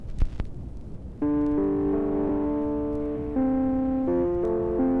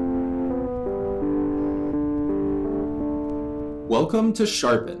Welcome to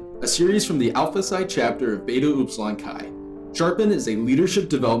Sharpen, a series from the Alpha Psi chapter of Beta Upsilon Chi. Sharpen is a leadership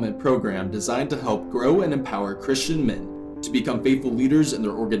development program designed to help grow and empower Christian men to become faithful leaders in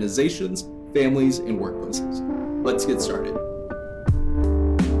their organizations, families, and workplaces. Let's get started.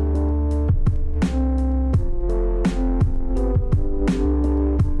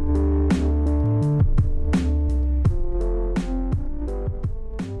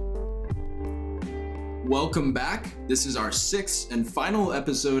 Welcome back. This is our sixth and final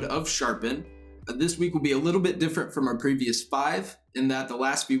episode of Sharpen. This week will be a little bit different from our previous five in that the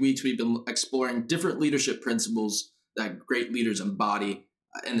last few weeks we've been exploring different leadership principles that great leaders embody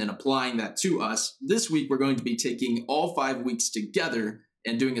and then applying that to us. This week we're going to be taking all 5 weeks together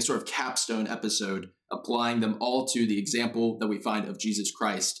and doing a sort of capstone episode, applying them all to the example that we find of Jesus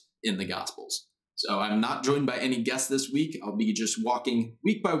Christ in the Gospels. So I'm not joined by any guests this week. I'll be just walking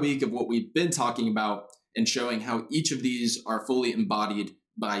week by week of what we've been talking about and showing how each of these are fully embodied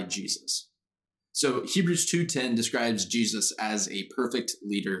by Jesus. So Hebrews 2:10 describes Jesus as a perfect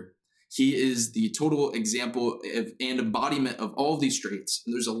leader. He is the total example and embodiment of all of these traits.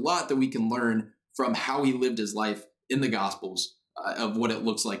 And there's a lot that we can learn from how he lived his life in the Gospels of what it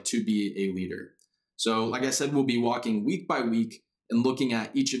looks like to be a leader. So like I said, we'll be walking week by week and looking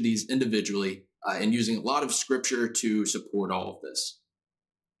at each of these individually and using a lot of scripture to support all of this.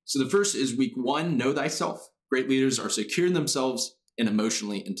 So the first is week 1, know thyself. Great leaders are secure in themselves and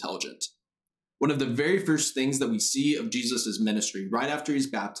emotionally intelligent. One of the very first things that we see of Jesus' ministry right after he's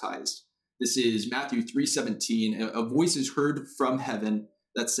baptized, this is Matthew 3:17, a voice is heard from heaven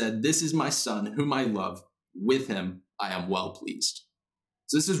that said, "This is my son whom I love. With him I am well pleased."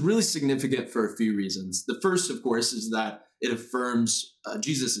 So this is really significant for a few reasons. The first, of course, is that it affirms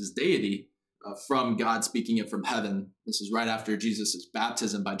Jesus' deity from God speaking it from heaven. This is right after Jesus'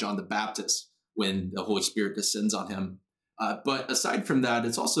 baptism by John the Baptist when the Holy Spirit descends on him. But aside from that,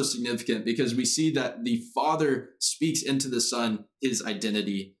 it's also significant because we see that the Father speaks into the Son his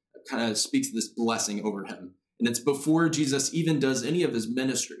identity, kind of speaks this blessing over him. And it's before Jesus even does any of his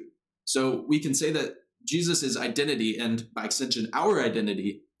ministry. So we can say that Jesus' identity, and by extension, our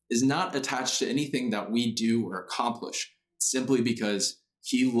identity, is not attached to anything that we do or accomplish, simply because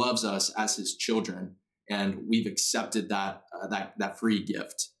he loves us as his children, and we've accepted that free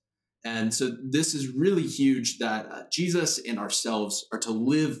gift. And so this is really huge that Jesus and ourselves are to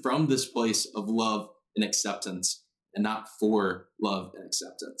live from this place of love and acceptance and not for love and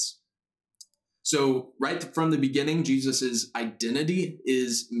acceptance. So right from the beginning, Jesus's identity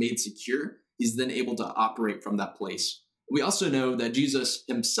is made secure. He's then able to operate from that place. We also know that Jesus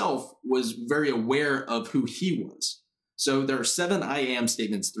himself was very aware of who he was. So there are 7 I am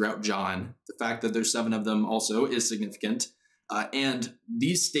statements throughout John. The fact that there's 7 of them also is significant. And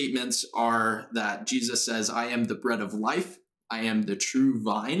these statements are that Jesus says, "I am the bread of life. I am the true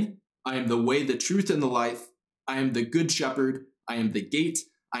vine. I am the way, the truth, and the life. I am the good shepherd. I am the gate.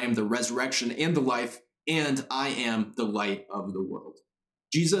 I am the resurrection and the life. And I am the light of the world."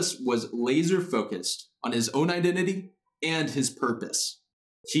 Jesus was laser focused on his own identity and his purpose.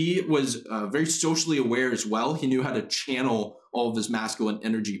 He was very socially aware as well. He knew how to channel all of his masculine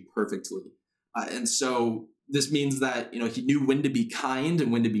energy perfectly. And so this means that, he knew when to be kind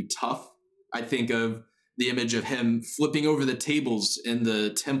and when to be tough. I think of the image of him flipping over the tables in the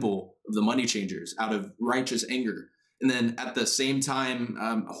temple of the money changers out of righteous anger. And then at the same time,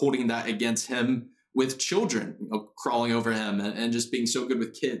 holding that against him with children, crawling over him and just being so good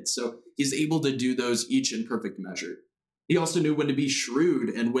with kids. So he's able to do those each in perfect measure. He also knew when to be shrewd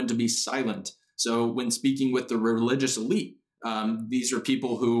and when to be silent. So when speaking with the religious elite, these are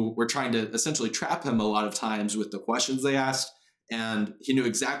people who were trying to essentially trap him a lot of times with the questions they asked. And he knew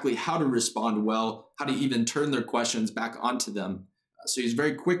exactly how to respond well, how to even turn their questions back onto them. So he's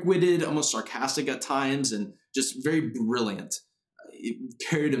very quick-witted, almost sarcastic at times, and just very brilliant. He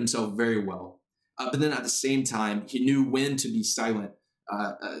carried himself very well. But then at the same time, he knew when to be silent.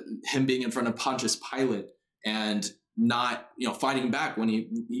 Him being in front of Pontius Pilate and not fighting back when he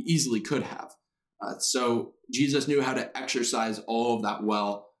easily could have. So Jesus knew how to exercise all of that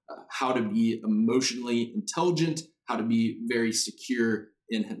well, how to be emotionally intelligent, how to be very secure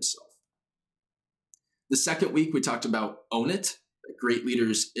in himself. The second week, we talked about own it, that great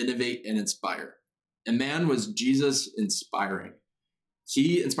leaders innovate and inspire. And man, was Jesus inspiring.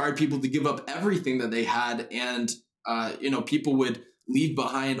 He inspired people to give up everything that they had, and people would leave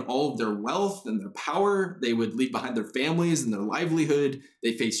behind all of their wealth and their power. They would leave behind their families and their livelihood.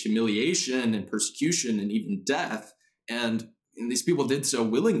 They faced humiliation and persecution and even death. And these people did so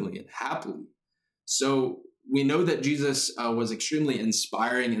willingly and happily. So we know that Jesus was extremely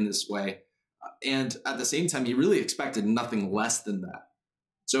inspiring in this way. And at the same time, he really expected nothing less than that.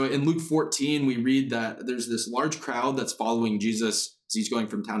 So in Luke 14, we read that there's this large crowd that's following Jesus as he's going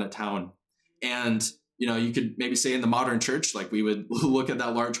from town to town. And, you could maybe say in the modern church, like we would look at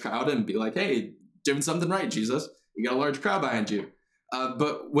that large crowd and be like, hey, doing something right, Jesus. You got a large crowd behind you.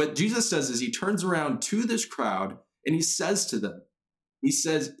 But what Jesus says is he turns around to this crowd and he says to them, he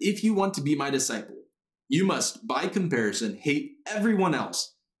says, if you want to be my disciple, you must, by comparison, hate everyone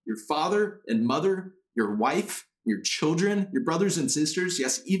else, your father and mother, your wife, your children, your brothers and sisters,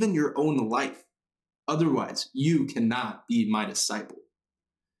 yes, even your own life. Otherwise, you cannot be my disciple.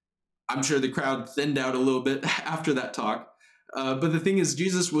 I'm sure the crowd thinned out a little bit after that talk. But the thing is,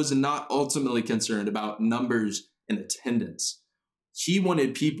 Jesus was not ultimately concerned about numbers and attendance. He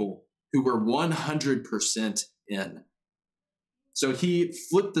wanted people who were 100% in. So he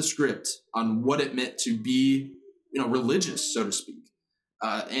flipped the script on what it meant to be, religious, so to speak.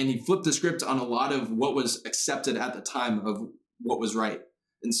 And he flipped the script on a lot of what was accepted at the time of what was right.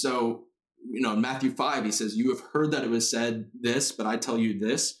 And so, in Matthew 5, he says, you have heard that it was said this, but I tell you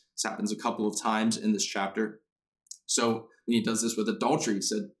this. This happens a couple of times in this chapter. So when he does this with adultery, he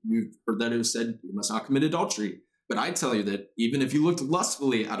said, you've heard that it was said, you must not commit adultery. But I tell you that even if you looked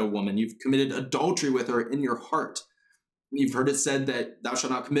lustfully at a woman, you've committed adultery with her in your heart. You've heard it said that thou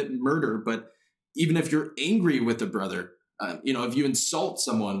shalt not commit murder, but even if you're angry with a brother, if you insult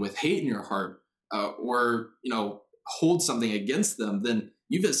someone with hate in your heart, or hold something against them, then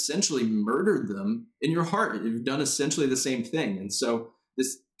you've essentially murdered them in your heart. You've done essentially the same thing. And so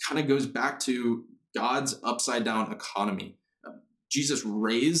this kind of goes back to God's upside down economy. Jesus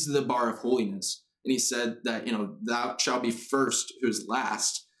raised the bar of holiness, and he said that, thou shalt be first who is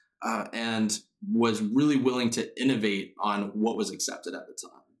last, and was really willing to innovate on what was accepted at the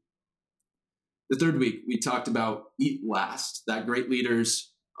time. The third week, we talked about eat last, that great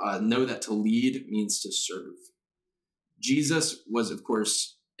leaders know that to lead means to serve. Jesus was, of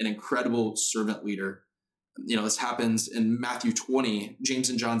course, an incredible servant leader. This happens in Matthew 20. James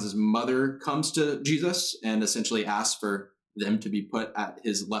and John's mother comes to Jesus and essentially asks for them to be put at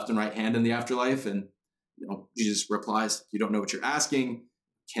his left and right hand in the afterlife. And, Jesus replies, you don't know what you're asking.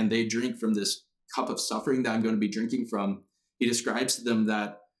 Can they drink from this cup of suffering that I'm going to be drinking from? He describes to them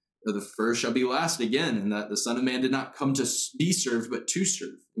that the first shall be last again, and that the Son of Man did not come to be served, but to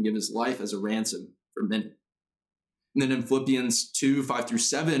serve and give his life as a ransom for many. And then in Philippians 2,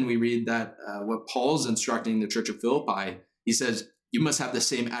 5-7, we read that what Paul's instructing the church of Philippi, he says, you must have the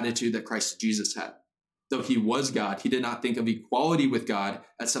same attitude that Christ Jesus had. Though he was God, he did not think of equality with God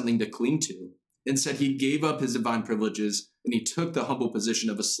as something to cling to. Instead, he gave up his divine privileges and he took the humble position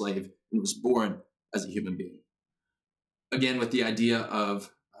of a slave and was born as a human being. Again, with the idea of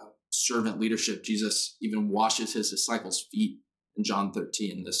servant leadership, Jesus even washes his disciples' feet in John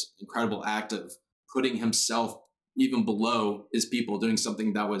 13, this incredible act of putting himself even below his people, doing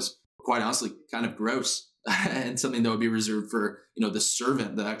something that was quite honestly kind of gross and something that would be reserved for, the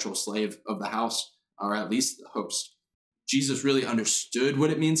servant, the actual slave of the house, or at least the host. Jesus really understood what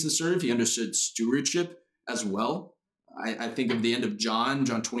it means to serve. He understood stewardship as well. I think of the end of John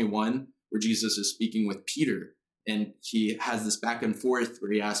 21, where Jesus is speaking with Peter, and he has this back and forth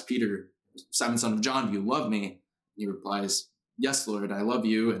where he asks Peter, Simon, son of John, do you love me? And he replies, yes, Lord, I love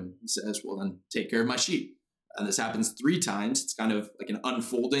you. And he says, well, then take care of my sheep. And this happens 3 times. It's kind of like an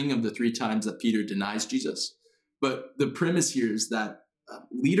unfolding of the 3 times that Peter denies Jesus. But the premise here is that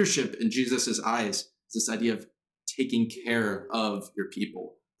leadership in Jesus's eyes is this idea of taking care of your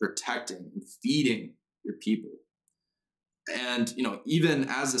people, protecting and feeding your people. And, even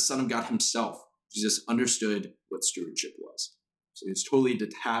as the Son of God himself, Jesus understood what stewardship was. So he was totally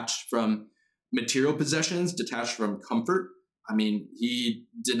detached from material possessions, detached from comfort. I mean, he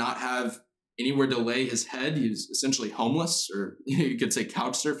did not have anywhere to lay his head. He was essentially homeless, or you could say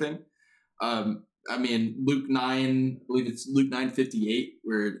couch surfing. Luke 9, I believe it's Luke 9:58,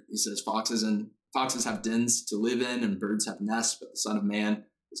 where he says, foxes have dens to live in and birds have nests, but the Son of Man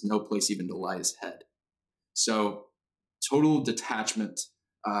has no place even to lie his head. So total detachment,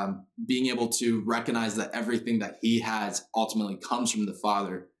 being able to recognize that everything that he has ultimately comes from the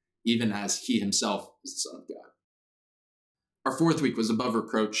Father, even as he himself is the Son of God. Our 4th week was above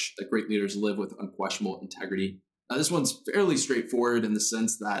reproach, that great leaders live with unquestionable integrity. Now, this one's fairly straightforward in the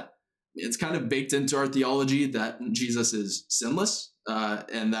sense that it's kind of baked into our theology that Jesus is sinless,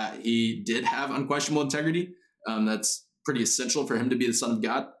 and that he did have unquestionable integrity. That's pretty essential for him to be the Son of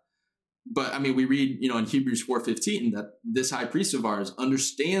God. But we read, in Hebrews 4:15 that this high priest of ours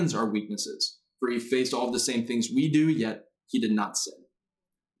understands our weaknesses, for he faced all the same things we do, yet he did not sin.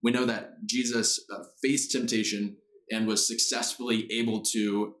 We know that Jesus faced temptation and was successfully able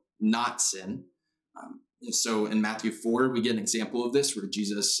to, not sin. So in Matthew 4, we get an example of this where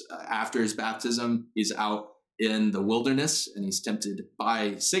Jesus, after his baptism, he's out in the wilderness and he's tempted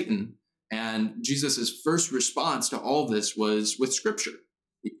by Satan. And Jesus's first response to all of this was with scripture.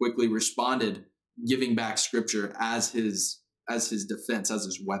 He quickly responded, giving back scripture as his defense, as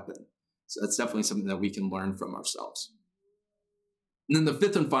his weapon. So that's definitely something that we can learn from ourselves. And then the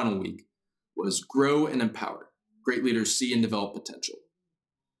fifth and final week was grow and empower. Great leaders see and develop potential.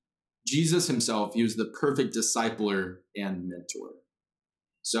 Jesus himself, he was the perfect discipler and mentor.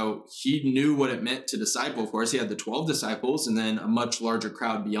 So he knew what it meant to disciple. Of course, he had the 12 disciples and then a much larger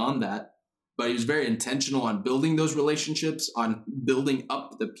crowd beyond that. But he was very intentional on building those relationships, on building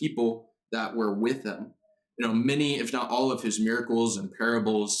up the people that were with him. Many, if not all of his miracles and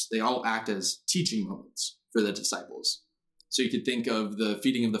parables, they all act as teaching moments for the disciples. So you could think of the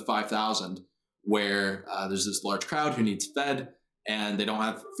feeding of the 5,000, where there's this large crowd who needs fed and they don't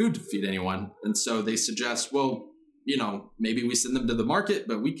have food to feed anyone. And so they suggest, well, maybe we send them to the market,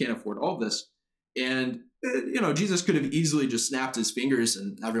 but we can't afford all of this. And, Jesus could have easily just snapped his fingers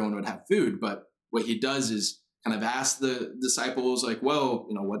and everyone would have food. But what he does is kind of ask the disciples, like, well,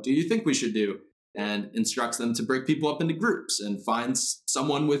 what do you think we should do? And instructs them to break people up into groups and find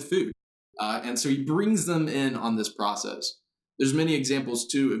someone with food. And so he brings them in on this process. There's many examples,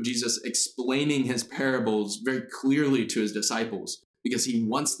 too, of Jesus explaining his parables very clearly to his disciples because he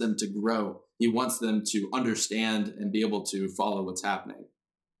wants them to grow. He wants them to understand and be able to follow what's happening.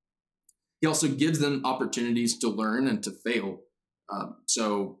 He also gives them opportunities to learn and to fail.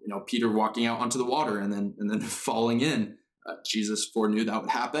 So, Peter walking out onto the water and then falling in, Jesus foreknew that would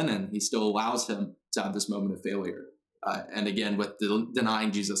happen, and he still allows him to have this moment of failure. And again, with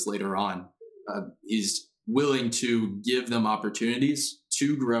denying Jesus later on, he's willing to give them opportunities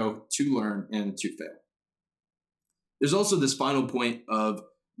to grow, to learn, and to fail. There's also this final point of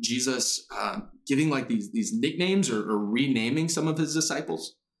Jesus giving like these nicknames or renaming some of his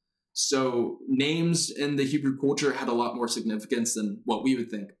disciples. So names in the Hebrew culture had a lot more significance than what we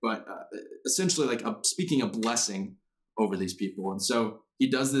would think, but essentially like speaking a blessing over these people. And so he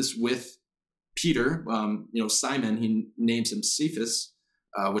does this with Peter, Simon. He names him Cephas,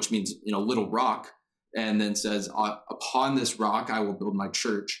 which means, little rock, and then says, upon this rock, I will build my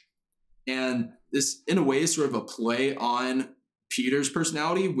church. And this, in a way, is sort of a play on Peter's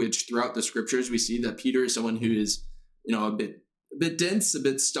personality, which throughout the scriptures, we see that Peter is someone who is, a bit dense, a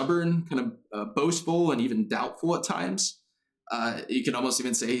bit stubborn, kind of boastful, and even doubtful at times. You can almost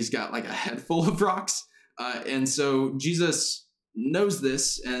even say he's got like a head full of rocks. And so Jesus knows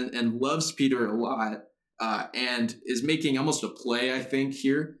this and loves Peter a lot, and is making almost a play, I think,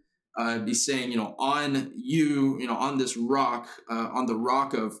 here. He's saying, on you, on this rock, on the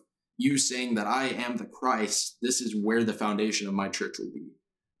rock of you saying that I am the Christ, this is where the foundation of my church will be.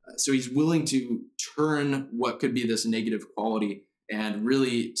 So he's willing to turn what could be this negative quality and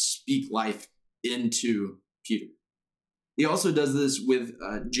really speak life into Peter. He also does this with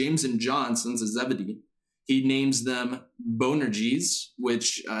James and John, sons of Zebedee. He names them Boanerges,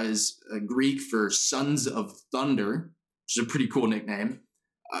 which is Greek for sons of thunder, which is a pretty cool nickname.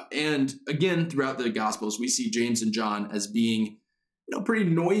 And again, throughout the Gospels, we see James and John as being, pretty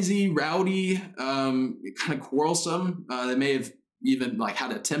noisy, rowdy, kind of quarrelsome. They may have even like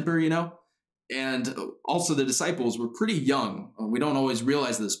had a temper, And also the disciples were pretty young. We don't always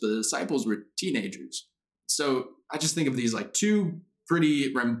realize this, but the disciples were teenagers. So I just think of these like two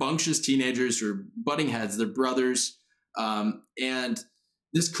pretty rambunctious teenagers who are butting heads. They're brothers. And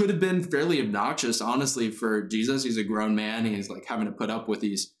this could have been fairly obnoxious, honestly, for Jesus. He's a grown man. He's like having to put up with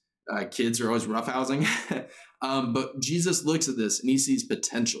these kids who are always roughhousing. But Jesus looks at this and he sees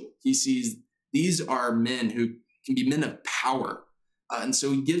potential. He sees these are men who can be men of power. And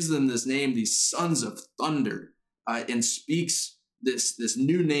so he gives them this name, these sons of thunder, and speaks this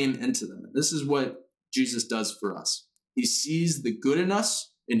new name into them. This is what Jesus does for us. He sees the good in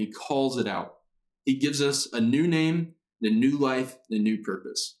us and he calls it out. He gives us a new name, a new life, and a new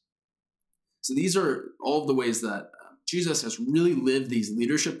purpose. So these are all of the ways that Jesus has really lived these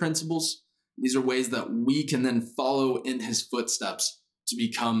leadership principles. These are ways that we can then follow in his footsteps to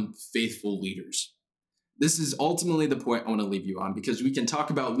become faithful leaders. This is ultimately the point I want to leave you on, because we can talk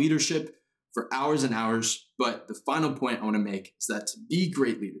about leadership for hours and hours, but the final point I want to make is that to be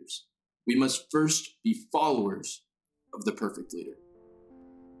great leaders, we must first be followers of the perfect leader.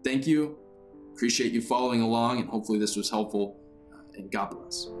 Thank you. Appreciate you following along, and hopefully this was helpful, and God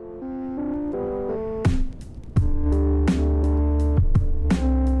bless.